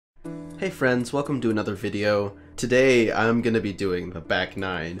Hey friends, welcome to another video. Today I'm gonna be doing the back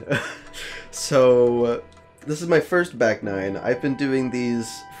 9. So this is my first back 9. I've been doing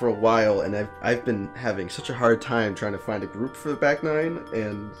these for a while and I've been having such a hard time trying to find a group for the back 9,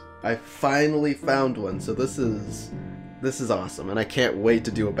 and I finally found one. So this is awesome and I can't wait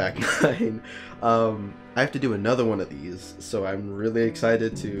to do a back 9. I have to do another one of these, so I'm really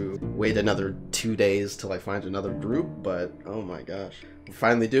excited to wait another 2 days till I find another group, but oh my gosh, we're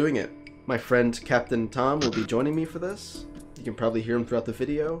finally doing it. My friend Captin Tom will be joining me for this. You can probably hear him throughout the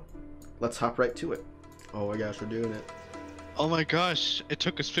video. Let's hop right to it. Oh my gosh, we're doing it. Oh my gosh, it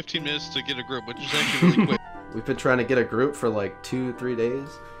took us 15 minutes to get a group, which is actually really quick. We've been trying to get a group for like 2-3 days.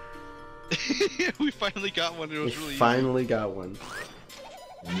 We finally got one. It was really finally got one.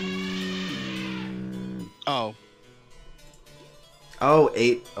 Oh. Oh,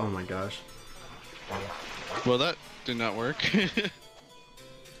 8. Oh my gosh. Well, that did not work.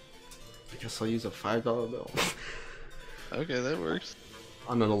 I guess I'll use a $5 bill. Okay, that works.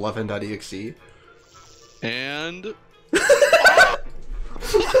 On an 11.exe. And...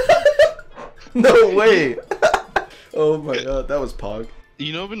 No way! Oh my god, that was Pog.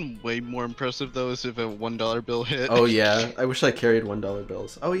 You know, been way more impressive though is if a $1 bill hit. Oh yeah, I wish I carried $1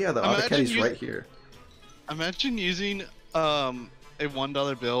 bills. Oh yeah, the AutoCAD's right here. Imagine using a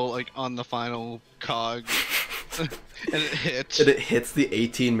 $1 bill like on the final cog, and it hits. And it hits the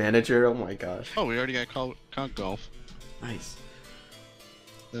 18 manager. Oh my gosh. Oh, we already got cog golf. Nice.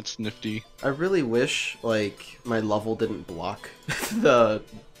 That's nifty. I really wish like my level didn't block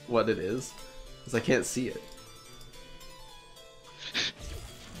what it is, because I can't see it.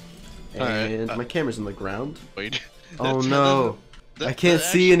 And my camera's in the ground. Wait. Oh no! I can't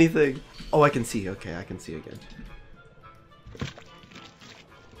see anything. Oh, I can see. Okay, I can see again.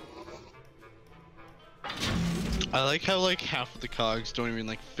 I like how like half of the cogs don't even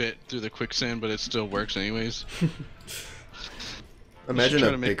like fit through the quicksand, but it still works anyways. Imagine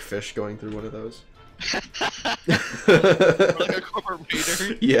a big fish going through one of those. Like a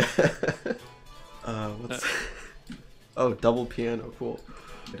carburetor. Yeah. What's... Oh, double piano. Cool.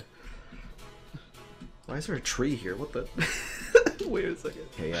 Why is there a tree here? What the? Wait a second.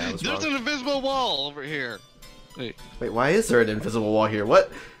 Okay, yeah, I was There's wrong. an invisible wall over here. Wait, why is there an invisible wall here?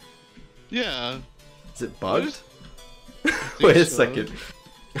 What? Yeah. Is it bugged? Wait a second.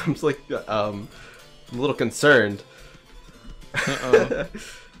 I'm just like, I'm a little concerned. Uh-oh.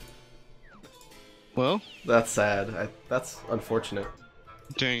 Well? That's sad. That's unfortunate.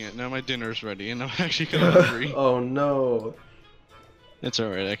 Dang it, now my dinner's ready and I'm actually kind of hungry. Oh no. It's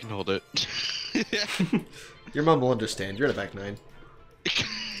alright, I can hold it. Your mom will understand. You're in a back 9.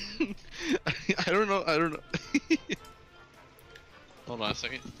 I don't know. Hold on a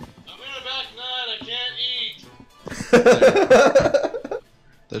second. I'm in a back 9. I can't eat.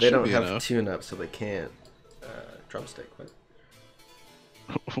 They don't have tune-up, so they can't. Drumstick. What?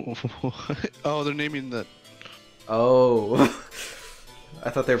 Oh, they're naming the. Oh. I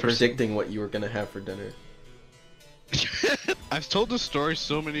thought they were predicting what you were gonna have for dinner. I've told this story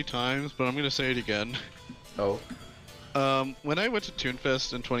so many times, but I'm gonna say it again. Oh. When I went to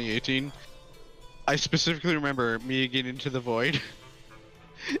TuneFest in 2018, I specifically remember me getting into the void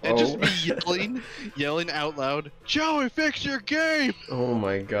and just me yelling out loud, "Joey, fix your game!" Oh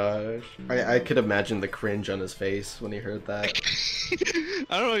my gosh. I could imagine the cringe on his face when he heard that.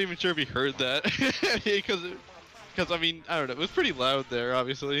 I'm not even sure if he heard that, because I mean, I don't know, it was pretty loud there,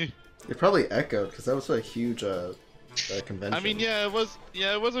 obviously. It probably echoed, because that was a huge convention. I mean, yeah, it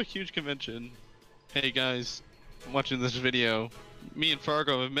was a huge convention. Hey guys, I'm watching this video. Me and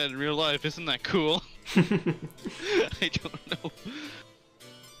Fargo have met in real life. Isn't that cool? I don't know.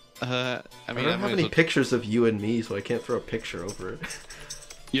 I mean, I don't have any pictures of you and me, so I can't throw a picture over it.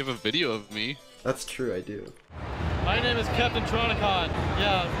 You have a video of me. That's true, I do. My name is Captain Tronicon.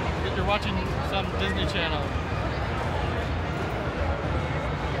 Yeah, you're watching some Disney Channel.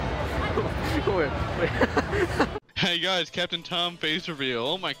 Wait. Hey guys, Captain Tom face reveal.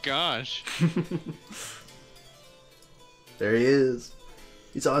 Oh my gosh. There he is.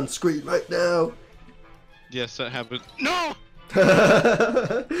 He's on screen right now. Yes, that happened. No!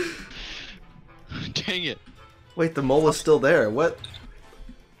 Dang it. Wait, the mole is still there. What?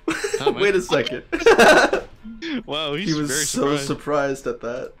 Wait a second. Wow, he was very so surprised at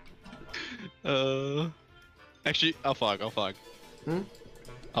that. Actually, I'll fog. Hmm?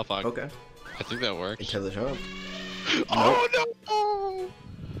 I'll fog. Okay. I think that works. Into the jump. Oh nope. no!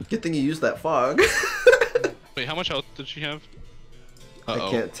 Good thing you used that fog. Wait, how much health did she have? Uh-oh.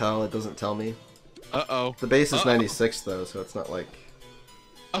 I can't tell. It doesn't tell me. Uh-oh. The base is 96 though, so it's not like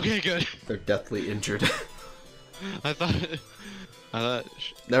Okay, good. they're deathly injured. I thought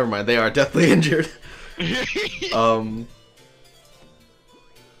Never mind, they are deathly injured.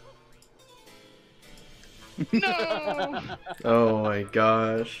 No! Oh my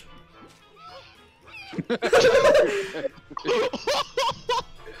gosh.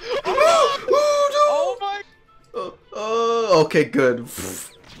 Oh my! Okay, good.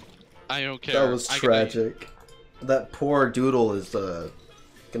 I don't care. That was tragic. That poor doodle is gonna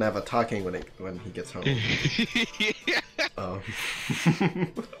have a talking when he gets home. Oh.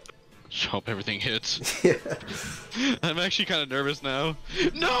 Just hope everything hits. Yeah. I'm actually kind of nervous now.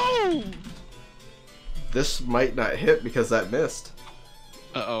 No! This might not hit because that missed.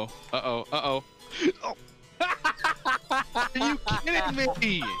 Uh-oh. Uh-oh. Uh-oh. Oh. Are you kidding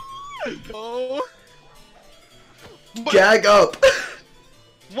me? Oh. Jag up!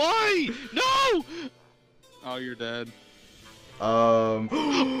 Why? No! Oh, you're dead. Yo!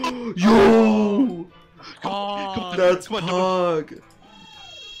 Oh, That's Pog!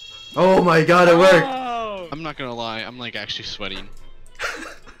 Oh my god, it worked! oh. I'm not gonna lie, I'm like actually sweating.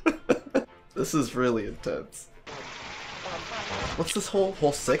 This is really intense. What's this hole?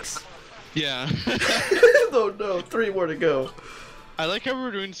 Hole 6? Yeah. Oh no, 3 more to go. I like how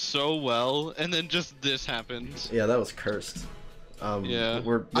we're doing so well, and then just this happens. Yeah, that was cursed. Yeah.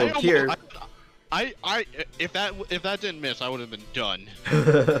 We're I here. if that didn't miss, I would have been done.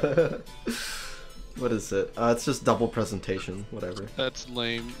 What is it? It's just double presentation, whatever. That's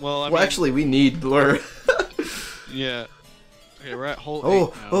lame. Well, I Well, mean, actually, we need blur. yeah. Okay, we're at hole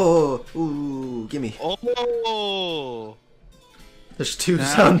 8 now. Oh, ooh, gimme. Oh! There's 2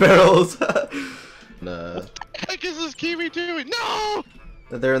 sound barrels. Nah. What the heck is this Kiwi doing? No!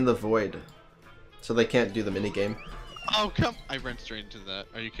 They're in the void, so they can't do the minigame. Oh, come! I ran straight into that.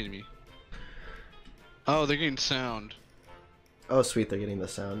 Are you kidding me? Oh, they're getting sound. Oh, sweet, they're getting the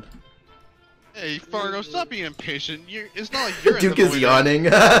sound. Hey, Fargo, stop being impatient. It's not like you're in Duke the is void. yawning.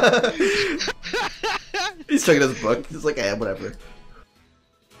 He's checking his book. He's like, eh, whatever.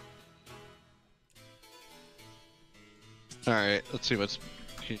 Alright, let's see what's...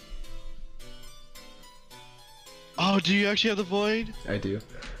 Oh, do you actually have the void? I do.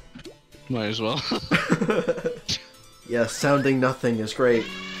 Might as well. Yeah, sounding nothing is great.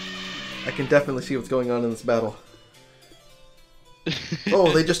 I can definitely see what's going on in this battle.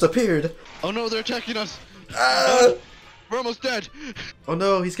 Oh, they just appeared! Oh no, they're attacking us! Ah! We're almost dead! Oh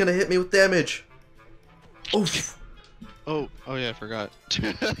no, he's gonna hit me with damage! Oof! Oh yeah, I forgot.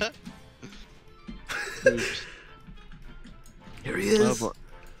 Oops. Here he is!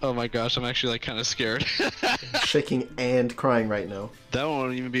 Oh my gosh, I'm actually like kind of scared. Shaking and crying right now. That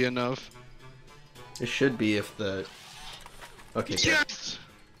won't even be enough. It should be if the... Okay, good. Yes!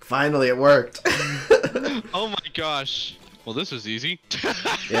 Finally it worked! Oh my gosh. Well, this was easy.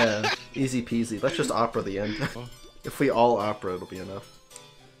 Yeah, easy peasy. Let's just opera the end. If we all opera, it'll be enough.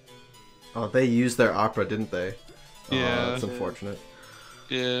 Oh, they used their opera, didn't they? Yeah. Oh, that's unfortunate.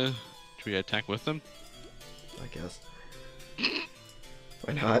 Yeah. Should we attack with them? I guess.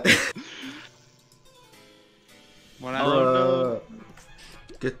 Why not? What no.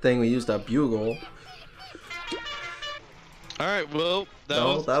 Good thing we used a bugle. Alright, well, that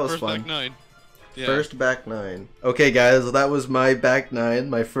was was first fun. back 9. Yeah. First back 9. Okay guys, that was my back 9,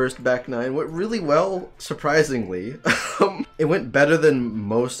 my first back 9. Went really well, surprisingly. It went better than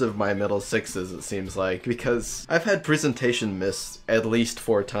most of my middle 6s, it seems like, because I've had presentation miss at least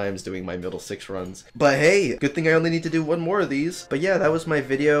 4 times doing my middle 6 runs. But hey, good thing I only need to do 1 more of these. But yeah, that was my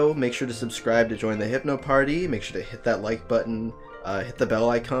video. Make sure to subscribe to join the Hypno Party. Make sure to hit that like button, hit the bell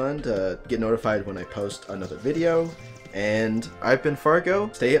icon to get notified when I post another video. And I've been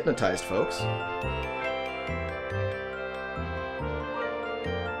Fargo. Stay hypnotized, folks.